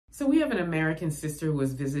So we have an American sister who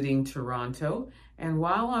was visiting Toronto, and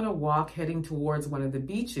while on a walk heading towards one of the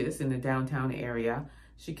beaches in the downtown area,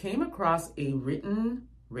 she came across a written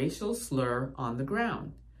racial slur on the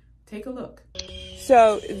ground. Take a look.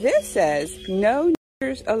 So this says, no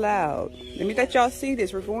niggers allowed. Let me let y'all see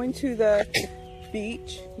this. We're going to the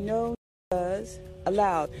beach. No niggers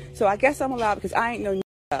allowed. So I guess I'm allowed because I ain't no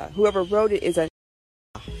nigga. Whoever wrote it is a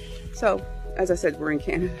nigga. So, as I said, we're in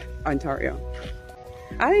Canada, Ontario.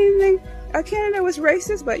 I didn't think Canada was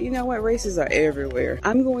racist, but you know what? Races are everywhere.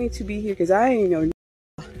 I'm going to be here because I ain't no nigga.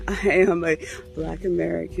 I am a Black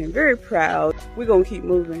American, very proud. We're going to keep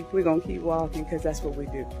moving. We're going to keep walking because that's what we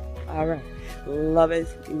do. All right. Love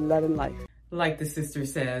is love and life. Like the sister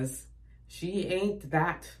says, she ain't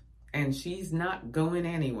that, and she's not going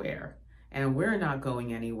anywhere, and we're not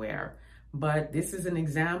going anywhere. But this is an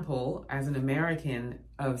example, as an American,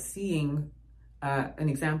 of seeing an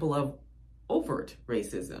example of overt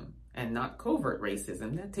racism and not covert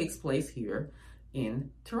racism that takes place here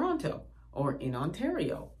in Toronto or in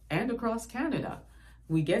Ontario and across Canada.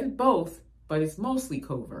 We get it both, but it's mostly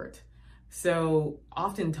covert. So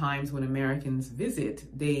oftentimes when Americans visit,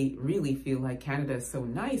 they really feel like Canada is so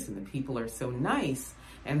nice and the people are so nice,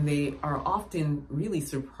 and they are often really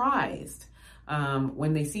surprised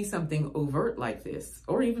when they see something overt like this,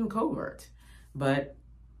 or even covert. But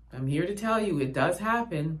I'm here to tell you it does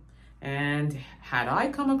happen, and had I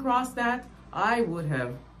come across that, I would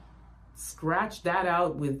have scratched that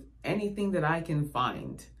out with anything that I can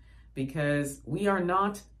find, because we are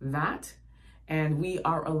not that. And we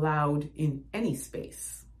are allowed in any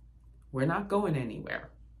space. We're not going anywhere.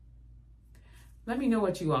 Let me know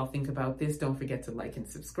what you all think about this. Don't forget to like and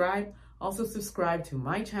subscribe. Also subscribe to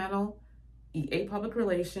my channel, EA Public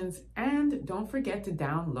Relations, and don't forget to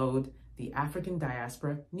download the African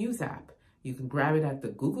Diaspora News app. You can grab it at the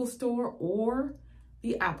Google Store or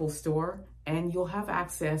the Apple Store, and you'll have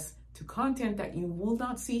access to content that you will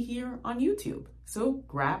not see here on YouTube. So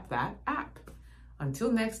grab that app.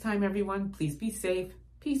 Until next time, everyone, please be safe,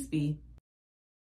 peace be,